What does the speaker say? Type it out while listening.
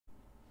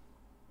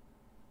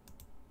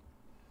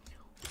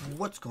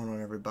What's going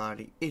on,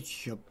 everybody?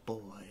 It's your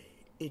boy,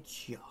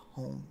 it's your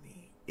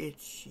homie,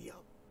 it's your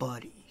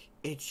buddy,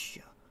 it's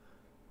your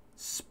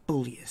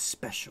spooliest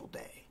special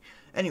day.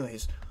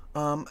 Anyways,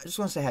 I just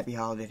want to say happy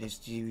holidays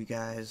to you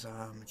guys.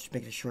 Just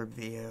making a short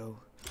video.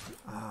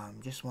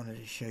 Just wanted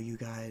to show you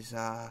guys,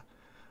 I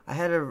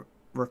had a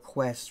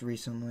request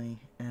recently,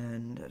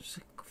 and just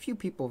a few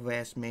people have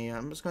asked me.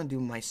 I'm just going to do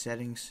my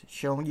settings,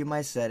 showing you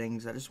my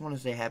settings. I just want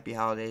to say happy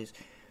holidays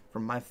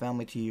from my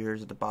family to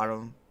yours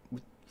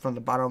from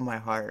the bottom of my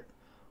heart.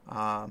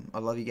 I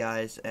love you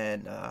guys,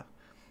 and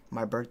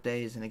my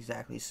birthday is in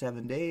exactly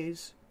 7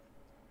 days,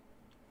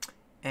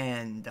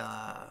 and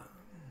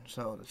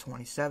so the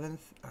 27th,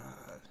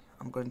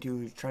 I'm going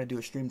to try to do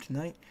a stream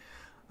tonight.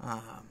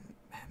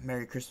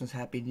 Merry Christmas,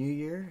 Happy New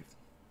Year,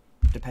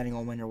 depending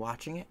on when you're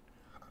watching it.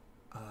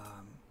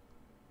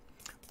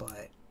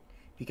 But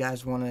if you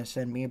guys want to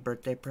send me a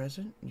birthday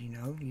present, you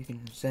know, you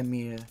can send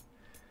me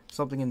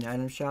something in the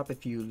item shop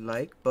if you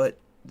like, but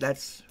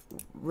that's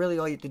really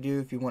all you have to do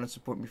if you want to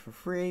support me for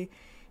free.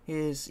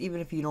 Is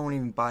even if you don't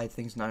even buy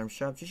things in the item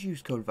shop, just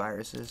use code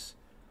viruses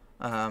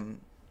in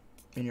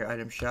your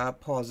item shop.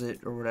 Pause it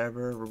or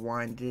whatever,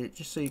 rewind it,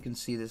 just so you can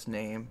see this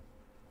name,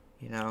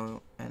 you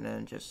know, and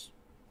then just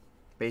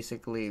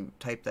basically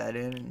type that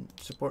in and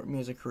support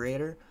me as a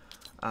creator.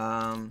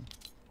 But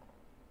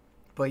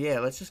yeah,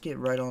 let's just get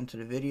right on to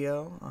the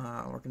video.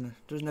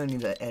 There's no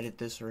need to edit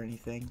this or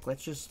anything.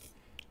 Let's just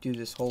do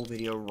this whole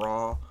video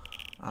raw,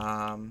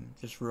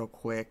 just real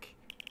quick.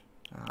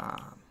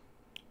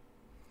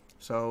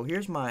 So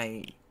here's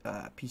my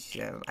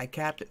PC. I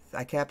cap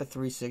at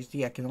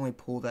 360. I can only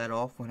pull that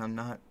off when I'm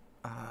not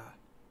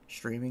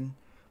streaming,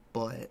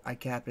 but I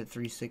capped at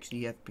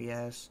 360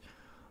 FPS.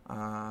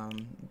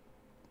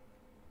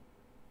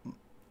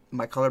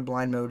 My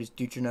colorblind mode is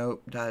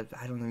Deuteronote. I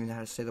don't even know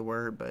how to say the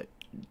word, but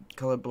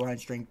colorblind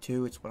strength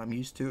 2. It's what I'm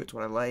used to. It's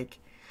what I like.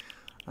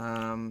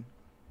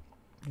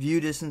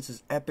 View distance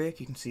is epic.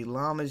 You can see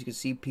llamas. You can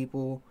see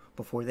people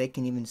before they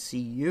can even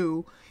see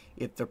you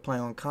if they're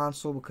playing on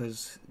console,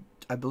 because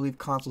I believe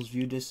console's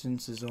view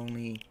distance is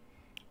only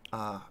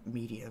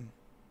medium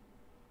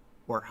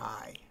or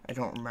high. I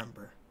don't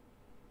remember,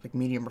 like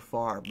medium or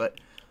far. But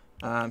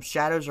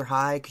shadows are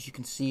high because you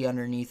can see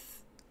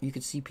underneath. You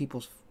can see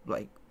people's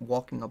like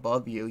walking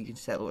above you. You can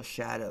see that little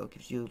shadow. It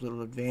gives you a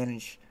little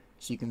advantage,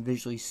 so you can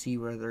visually see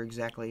where they're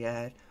exactly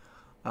at.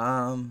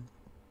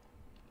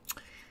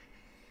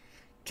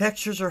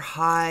 Textures are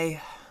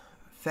high,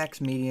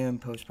 effects medium,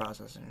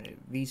 post-processing.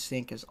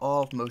 VSync is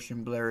off,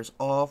 motion blur is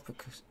off,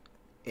 because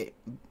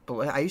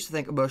I used to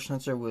think motion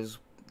sensor was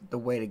the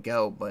way to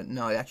go, but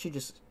no, it actually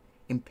just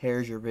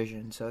impairs your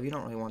vision, so you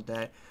don't really want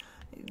that.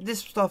 This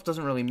stuff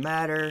doesn't really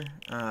matter.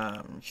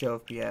 Show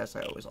FPS,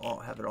 I always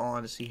have it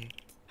on to see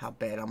how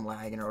bad I'm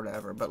lagging or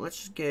whatever, but let's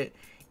just get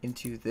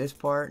into this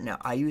part. Now,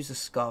 I use a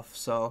scuff,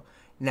 so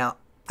now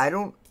I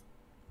don't.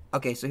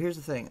 Okay, so here's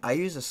the thing. I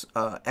use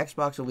a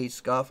Xbox Elite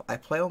scuff. I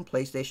play on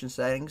PlayStation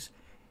settings.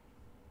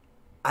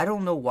 I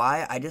don't know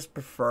why. I just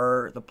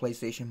prefer the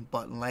PlayStation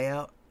button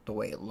layout, the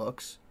way it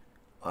looks.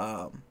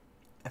 I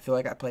feel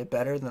like I play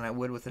better than I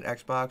would with an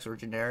Xbox or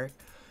generic.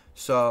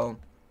 So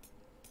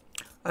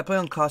I play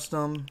on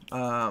custom.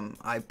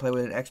 I play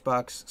with an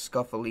Xbox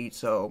Scuff Elite,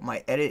 so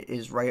my edit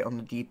is right on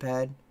the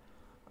D-pad.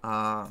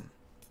 And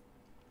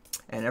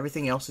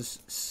everything else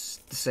is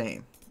the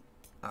same.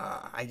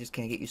 I just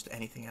can't get used to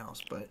anything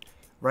else, but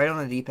right on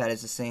the D-pad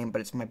is the same,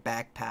 but it's my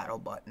back paddle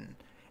button,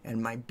 and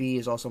my B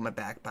is also my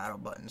back paddle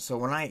button. So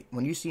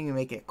when you see me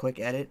make a quick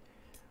edit,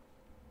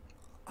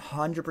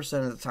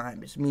 100% of the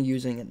time it's me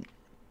using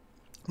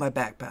my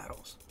back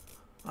paddles.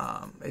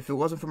 If it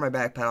wasn't for my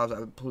back paddles, I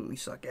would completely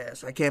suck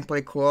ass. I can't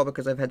play claw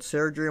because I've had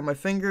surgery on my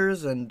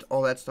fingers and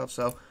all that stuff,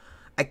 so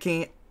I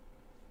can't.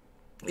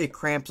 It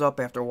cramps up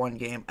after one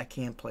game. I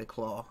can't play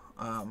claw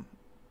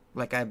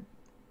like I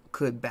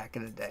could back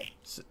in the day,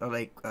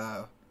 like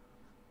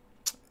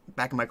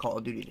back in my Call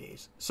of Duty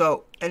days.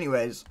 So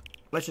anyways,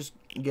 let's just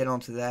get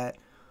on to that.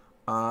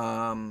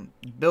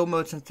 Build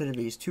mode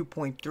sensitivity is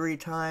 2.3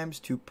 times,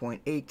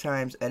 2.8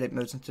 times. Edit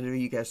mode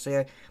sensitivity, you guys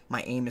say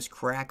my aim is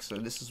cracked, so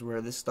this is where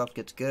this stuff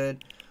gets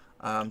good.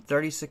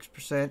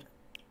 36%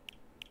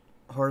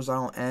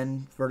 horizontal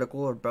and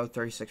vertical are both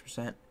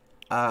 36%.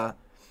 I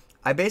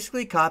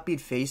basically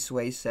copied face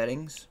sway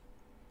settings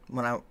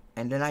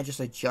and then I just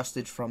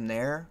adjusted from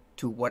there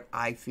to what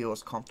I feel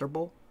is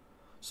comfortable.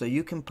 So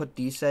you can put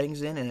these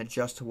settings in and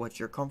adjust to what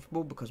you're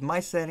comfortable, because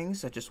my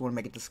settings, I just want to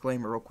make a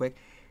disclaimer real quick,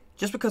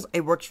 just because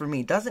it works for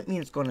me doesn't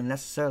mean it's going to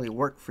necessarily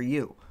work for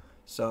you.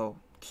 So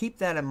keep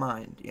that in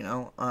mind, you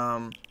know.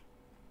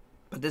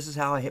 But this is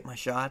how I hit my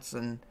shots.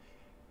 And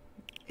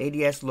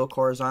ADS look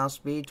horizontal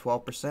speed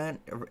 12%,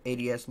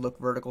 ADS look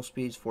vertical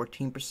speed is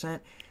 14%.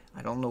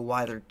 I don't know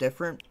why they're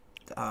different.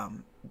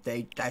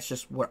 That's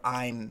just what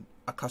I'm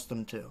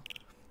accustomed to.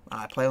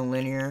 I play on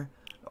linear.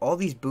 All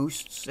these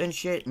boosts and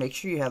shit, make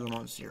sure you have them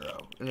on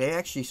 0. They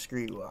actually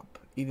screw you up,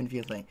 even if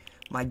you think.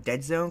 My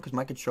dead zone, because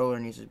my controller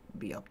needs to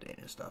be updated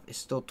and stuff, is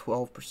still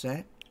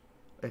 12%.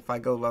 If I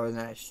go lower than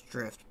that, it's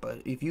drift.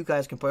 But if you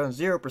guys can play on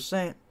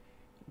 0%,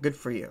 good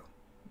for you.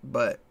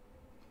 But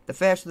the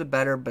faster the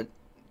better, but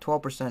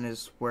 12%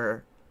 is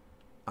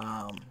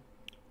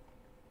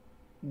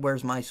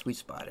where's my sweet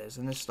spot is,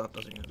 and this stuff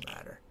doesn't even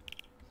matter.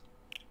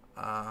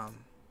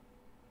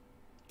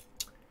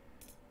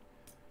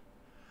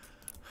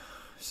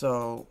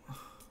 So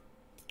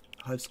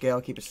HUD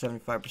scale, keep it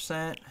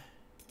 75%.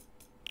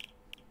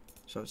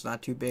 So it's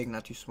not too big,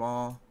 not too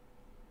small.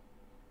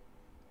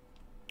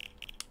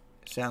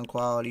 Sound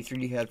quality,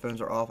 3D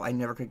headphones are off. I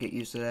never could get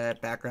used to that.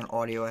 Background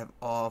audio I have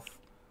off.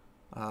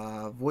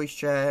 Voice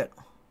chat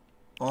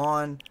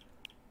on.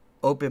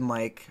 Open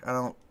mic. I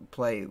don't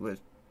play with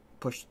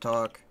push to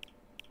talk.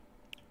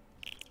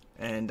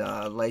 And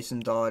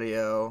licensed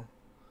audio.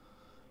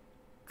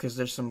 Because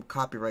there's some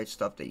copyright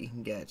stuff that you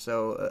can get.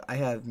 So I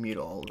have mute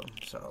all of them.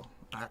 So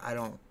I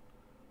don't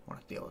want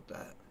to deal with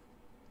that.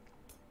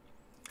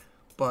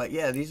 But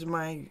yeah, these are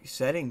my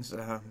settings.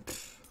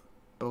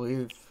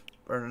 Believe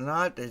or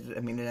not, I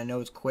mean, I know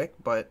it's quick,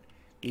 but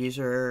these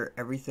are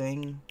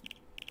everything.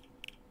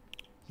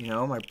 You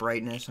know, my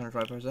brightness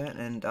 105%,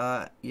 and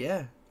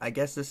yeah, I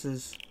guess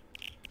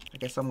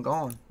I'm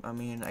gone. I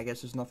mean, I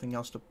guess there's nothing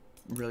else to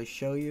really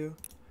show you.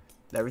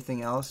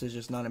 Everything else is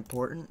just not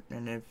important,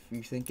 and if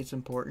you think it's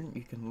important,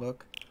 you can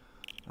look.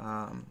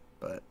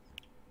 But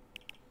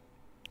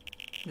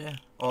yeah,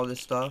 all this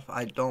stuff.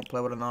 I don't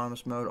play with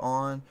anonymous mode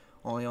on.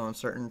 Only on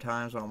certain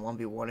times when I'm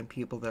 1v1ing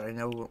people that I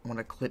know want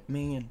to clip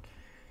me and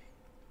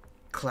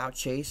clout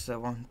chase. The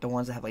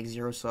ones that have like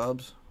 0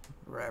 subs,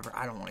 or whatever.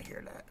 I don't want to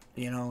hear that,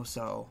 you know.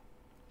 So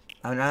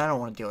I mean, I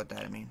don't want to deal with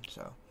that. I mean,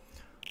 so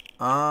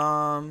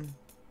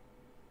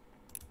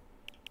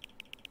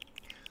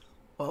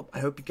well, I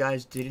hope you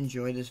guys did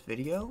enjoy this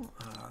video.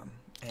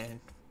 And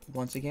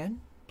once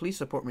again, please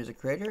support Music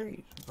Creator.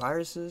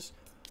 Viruses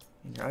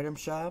in your item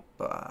shop.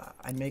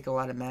 I make a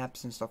lot of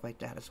maps and stuff like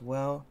that as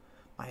well.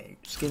 My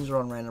skins are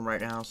on random right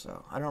now,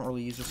 so I don't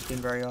really use the skin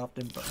very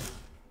often, but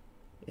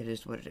it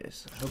is what it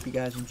is. I hope you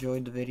guys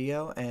enjoyed the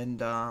video, and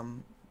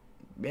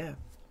yeah,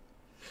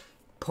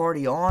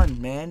 party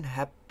on, man.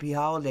 Happy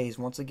holidays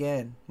once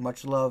again.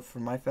 Much love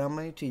from my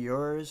family to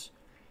yours,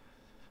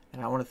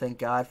 and I want to thank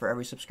God for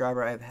every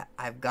subscriber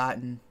I've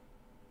gotten,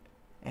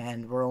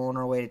 and we're on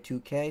our way to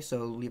 2K, so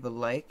leave a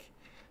like,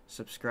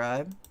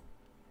 subscribe.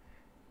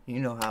 You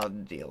know how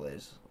the deal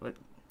is.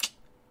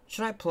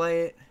 Should I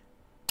play it?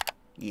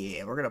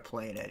 Yeah, we're gonna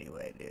play it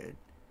anyway, dude.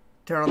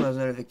 Turn on those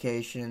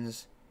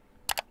notifications,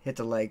 hit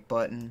the like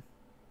button,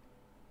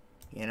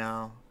 you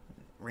know,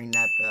 ring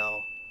that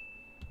bell.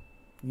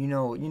 You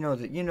know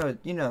the deal.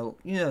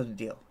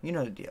 You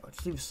know the deal.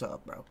 Just leave a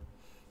sub, bro.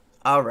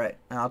 Alright,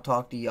 and I'll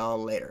talk to y'all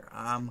later.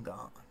 I'm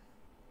gone.